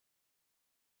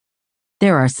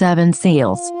there are 7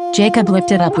 seals. Jacob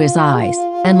lifted up his eyes,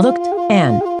 and looked,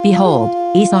 and, behold,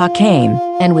 Esau came,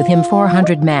 and with him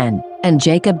 400 men. And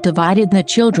Jacob divided the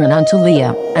children unto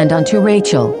Leah, and unto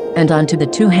Rachel, and unto the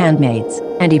 2 handmaids.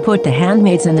 And he put the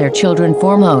handmaids and their children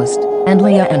foremost, and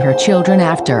Leah and her children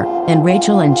after, and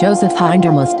Rachel and Joseph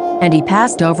hindermost. And he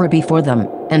passed over before them,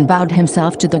 and bowed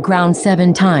himself to the ground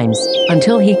 7 times,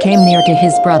 until he came near to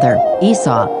his brother,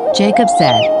 Esau. Jacob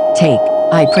said, Take,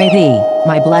 I pray thee,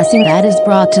 my blessing that is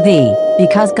brought to thee,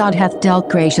 because God hath dealt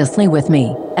graciously with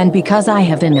me, and because I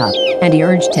have enough. And he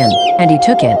urged him, and he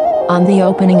took it. On the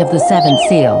opening of the 7th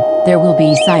seal, there will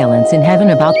be silence in heaven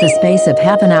about the space of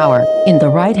half an hour. In the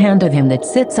right hand of him that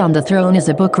sits on the throne is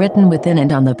a book written within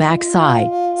and on the back side,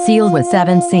 sealed with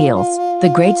 7 seals.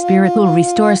 The Great Spirit will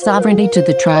restore sovereignty to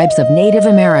the tribes of Native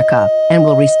America, and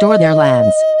will restore their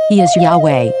lands. He is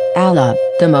Yahweh, Allah,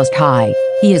 the Most High.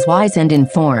 He is wise and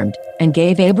informed, and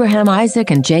gave Abraham,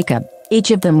 Isaac, and Jacob.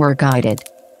 Each of them were guided.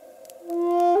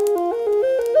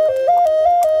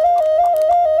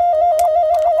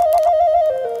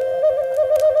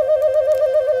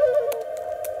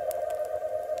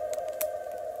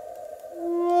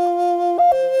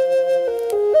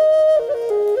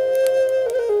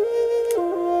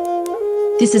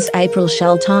 This is April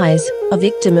Schulthies, a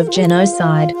victim of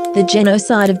genocide. The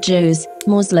genocide of Jews,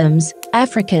 Muslims,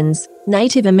 Africans,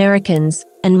 Native Americans,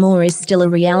 and more is still a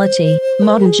reality.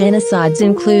 Modern genocides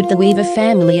include the Weaver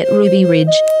family at Ruby Ridge,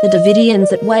 the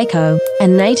Davidians at Waco,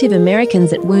 and Native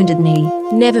Americans at Wounded Knee.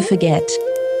 Never forget.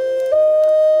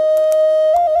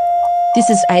 This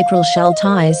is April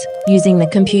Schulthies, using the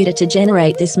computer to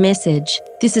generate this message.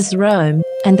 This is Rome,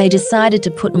 and they decided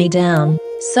to put me down.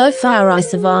 So far I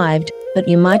survived, but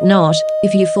you might not,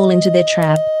 if you fall into their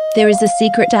trap. There is a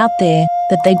secret out there,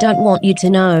 that they don't want you to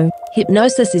know.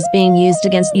 Hypnosis is being used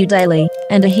against you daily,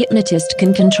 and a hypnotist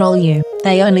can control you.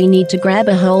 They only need to grab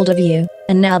a hold of you,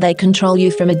 and now they control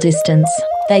you from a distance.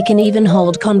 They can even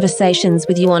hold conversations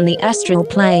with you on the astral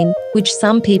plane, which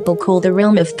some people call the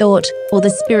realm of thought, or the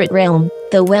spirit realm.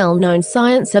 The well-known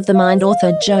Science of the Mind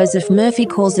author Joseph Murphy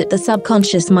calls it the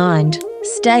subconscious mind.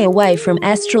 Stay away from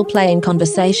astral plane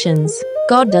conversations.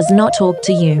 God does not talk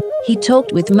to you. He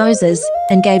talked with Moses,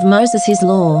 and gave Moses his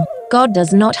law. God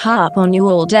does not harp on you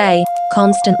all day,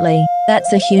 constantly.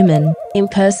 That's a human,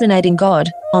 impersonating God,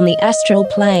 on the astral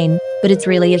plane, but it's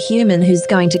really a human who's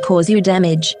going to cause you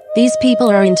damage. These people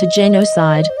are into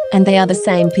genocide, and they are the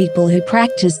same people who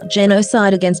practiced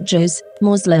genocide against Jews,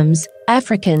 Muslims,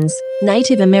 Africans,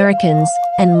 Native Americans,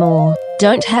 and more.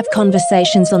 Don't have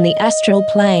conversations on the astral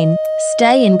plane.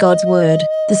 Stay in God's word.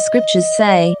 The scriptures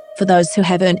say, for those who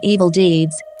have earned evil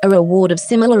deeds, a reward of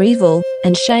similar evil,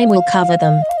 and shame will cover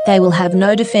them. They will have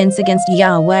no defense against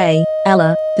Yahweh,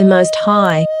 Allah, the Most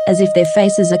High, as if their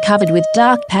faces are covered with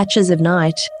dark patches of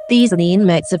night. These are the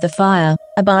inmates of the fire,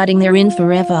 abiding therein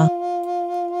forever.